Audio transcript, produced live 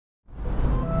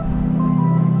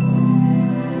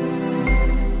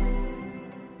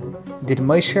Did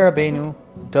Moshe Rabbeinu,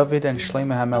 David, and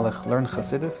Shlomo HaMelech learn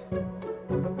Chassidus?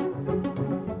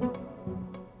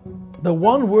 The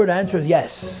one-word answer is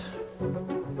yes.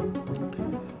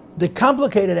 The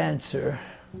complicated answer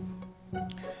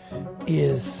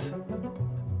is,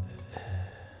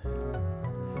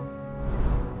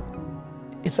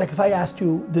 it's like if I asked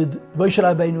you, did Moshe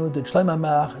Rabbeinu, did Shlomo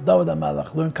HaMelech, David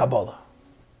HaMelech learn Kabbalah?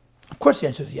 Of course the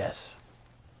answer is yes.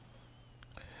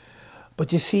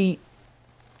 But you see,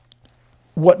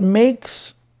 what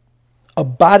makes a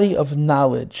body of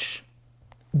knowledge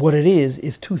what it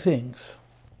is two things.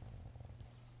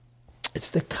 It's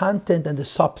the content and the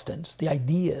substance, the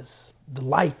ideas, the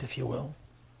light, if you will,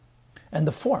 and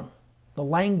the form, the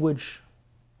language,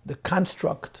 the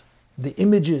construct, the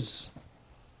images,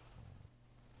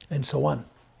 and so on.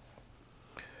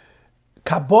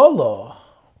 Kabbalah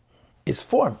is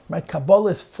form, right?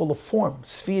 Kabbalah is full of form,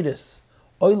 spheres,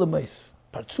 oilamos,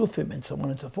 partsufim, and so on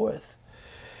and so forth.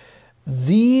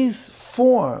 These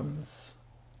forms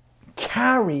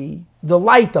carry the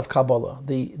light of Kabbalah,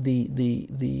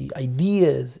 the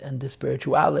ideas and the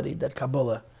spirituality that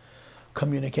Kabbalah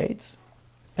communicates.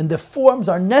 And the forms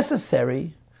are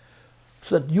necessary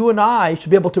so that you and I should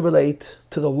be able to relate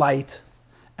to the light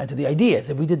and to the ideas.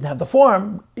 If we didn't have the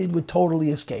form, it would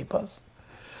totally escape us.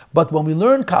 But when we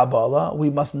learn Kabbalah, we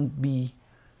mustn't be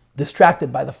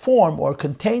distracted by the form or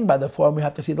contained by the form. We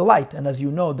have to see the light. And as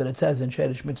you know, that it says in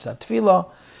Sheresh Mitzvah Tefillah,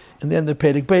 in the end of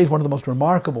Perek Beis, one of the most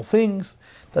remarkable things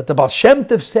that the Baal Shem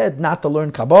Tov said not to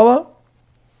learn Kabbalah,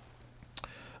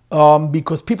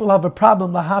 because people have a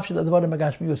problem.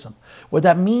 What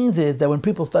that means is that when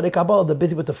people study Kabbalah, they're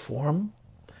busy with the form,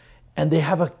 and they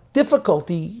have a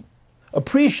difficulty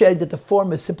appreciating that the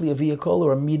form is simply a vehicle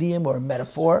or a medium or a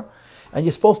metaphor, and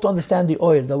you're supposed to understand the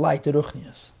oil, the light, the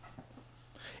ruchnius.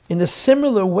 In a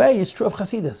similar way, it's true of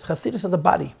Chassidus. Chassidus has a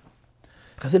body.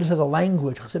 Chassidus has a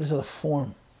language. Chassidus has a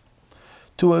form.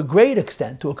 To a great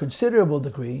extent, to a considerable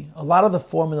degree, a lot of the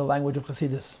form and the language of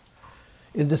Chassidus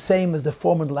is the same as the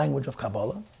form and the language of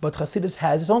Kabbalah, but Chassidus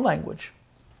has its own language.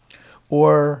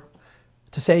 Or,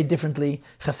 to say it differently,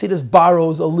 Chassidus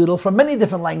borrows a little from many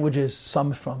different languages,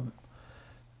 some from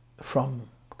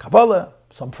Kabbalah,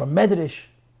 some from Medrash,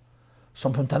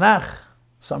 some from Tanakh,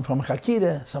 some from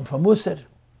Chakirah, some from Musar.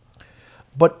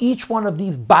 But each one of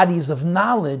these bodies of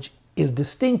knowledge is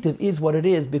distinctive, is what it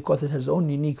is, because it has its own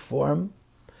unique form,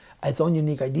 its own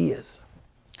unique ideas.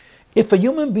 If a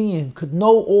human being could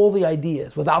know all the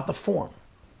ideas without the form,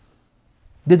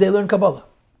 did they learn Kabbalah?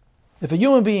 If a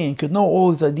human being could know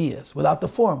all these ideas without the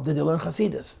form, did they learn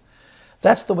Chassidus?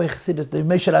 That's the way Chassidus, the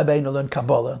Moshe Rabbeinu learned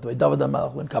Kabbalah, the way David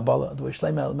HaMelech learned Kabbalah, the way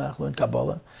Shlomo HaMelech learned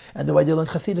Kabbalah, and the way they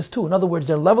learned Chassidus too. In other words,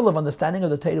 their level of understanding of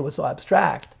the Torah was so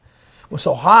abstract, was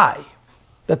so high,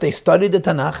 that they studied the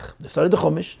Tanakh, they studied the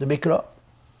Chumash, the Mikra,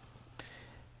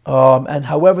 and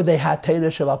however they had Torah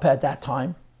Sheba'al Peh at that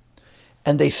time,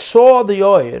 and they saw the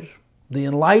Oyer, the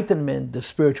enlightenment, the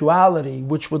spirituality,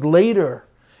 which would later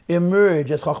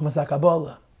emerge as Chochmas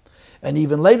HaKabbalah, and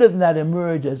even later than that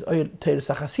emerge as Oyer Torah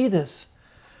Chassidus,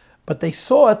 but they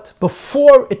saw it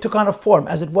before it took on a form,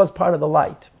 as it was part of the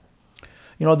light.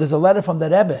 You know, there's a letter from the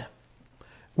Rebbe,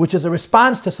 which is a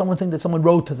response to something that someone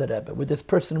wrote to the Rebbe, where this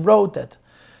person wrote that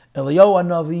Eliyahu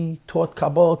HaNavi taught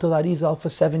Kabbalah to the Arizal for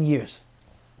 7 years.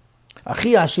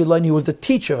 Achi Ashilon, he was the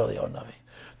teacher of Eliyahu HaNavi,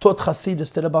 taught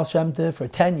Chassidus to the Baal Shem Tov for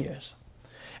 10 years.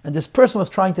 And this person was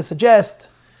trying to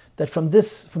suggest that from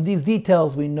these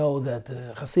details we know that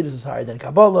Chassidus is higher than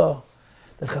Kabbalah,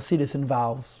 that Chassidus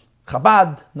involves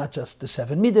Chabad, not just the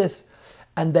 7 Midas,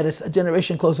 and that it's a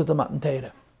generation closer to Matan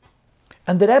Torah.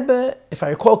 And the Rebbe, if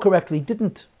I recall correctly,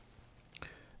 didn't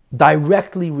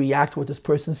directly react to what this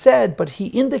person said, but he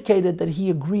indicated that he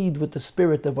agreed with the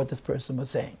spirit of what this person was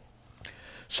saying.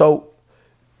 So,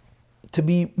 to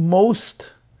be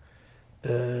most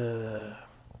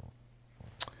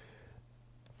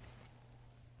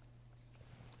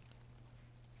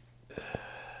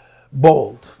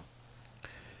bold,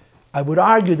 I would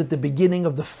argue that the beginning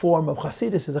of the form of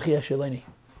Chassidus is Achi Ashiloni.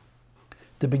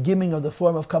 The beginning of the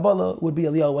form of Kabbalah would be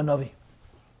Eliyahu HaNavi.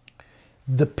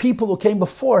 The people who came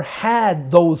before had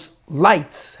those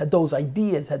lights, had those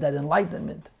ideas, had that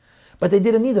enlightenment, but they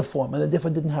didn't need a form, and they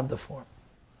therefore didn't have the form.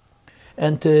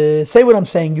 And to say what I'm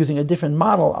saying using a different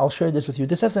model, I'll share this with you.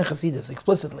 This says in Chassidus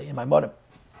explicitly in my Morim.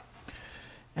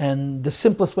 And the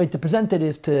simplest way to present it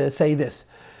is to say this.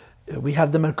 We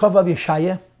have the Merkava of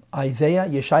Yeshaya, Isaiah.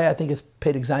 Yeshaya, I think, is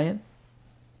Perek Zayin.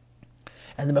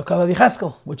 And the Merkava of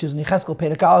Yecheskel, which is in Yecheskel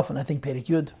Perek Aleph, and I think Perek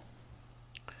Yud.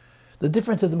 The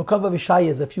difference is the Merkava of Yeshaya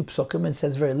is a few psukim and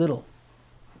says very little.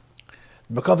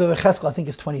 Merkavah Cheskel, I think,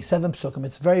 is 27 psukim.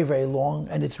 It's very, very long,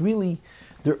 and it's really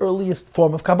the earliest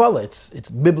form of Kabbalah. It's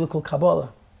biblical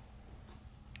Kabbalah.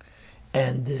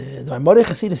 And the Maimonides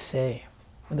Chassidus say,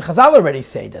 and the Chazal already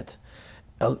say that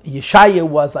Yeshaya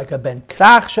was like a ben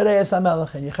Krach Shareas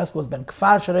HaMelech, and Yecheskel was ben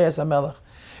Kfar Shareas HaMelech.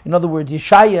 In other words,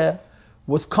 Yeshaya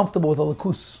was comfortable with a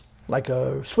lakus, like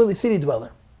a city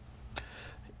dweller.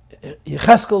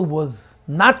 Yecheskel was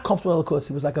not comfortable with a lakus.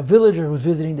 He was like a villager who was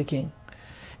visiting the king.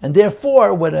 And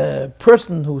therefore, when a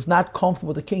person who's not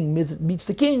comfortable with the king meets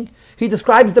the king, he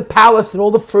describes the palace and all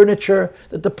the furniture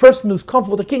that the person who's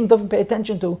comfortable with the king doesn't pay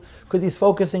attention to because he's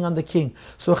focusing on the king.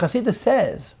 So Chassidus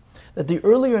says that the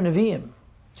earlier Nevi'im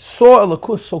saw a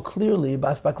lakus so clearly,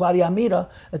 Basbaklari Amira,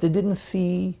 that they didn't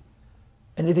see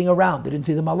anything around. They didn't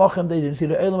see the malachim, they didn't see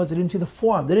the elamas, they didn't see the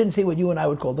form. They didn't see what you and I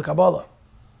would call the Kabbalah.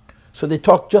 So they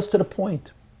talked just to the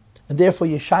point. And therefore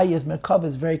Yeshaya's Merkavah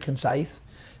is very concise,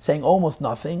 saying almost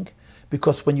nothing,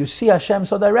 because when you see Hashem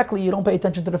so directly, you don't pay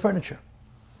attention to the furniture.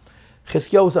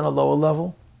 Chizkiyahu was on a lower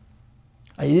level,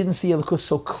 and he didn't see Elokus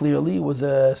so clearly. It was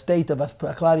a state of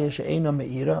Aspaklaria She'ena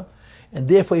Me'ira, and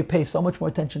therefore he pays so much more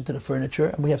attention to the furniture,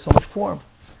 and we have so much form.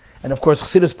 And of course,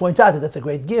 Chassidus points out that that's a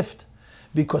great gift,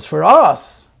 because for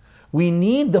us, we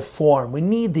need the form, we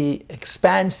need the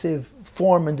expansive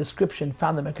form and description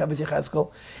found in Merkavah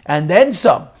Yecheskel, and then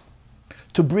some,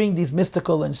 to bring these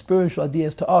mystical and spiritual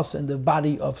ideas to us in the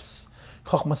body of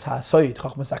Chochmas HaSoid,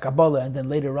 Chochmas HaKabbalah, and then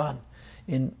later on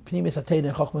in Pnimis HaTeira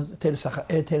and Chochmas Teres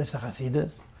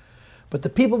HaChasidus. But the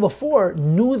people before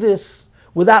knew this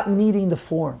without needing the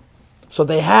form. So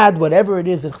they had whatever it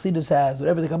is that Chassidus has,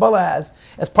 whatever the Kabbalah has,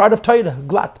 as part of Torah,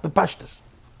 Glat, Bepashtus.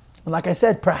 And like I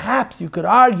said, perhaps you could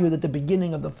argue that the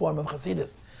beginning of the form of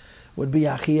Chassidus would be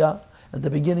Achia, and the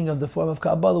beginning of the form of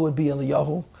Kabbalah would be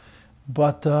Eliyahu.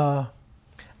 But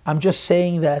I'm just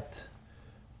saying that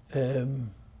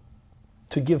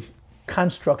to give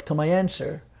construct to my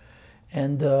answer,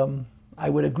 and I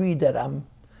would agree that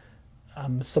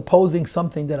I'm supposing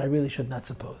something that I really should not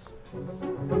suppose.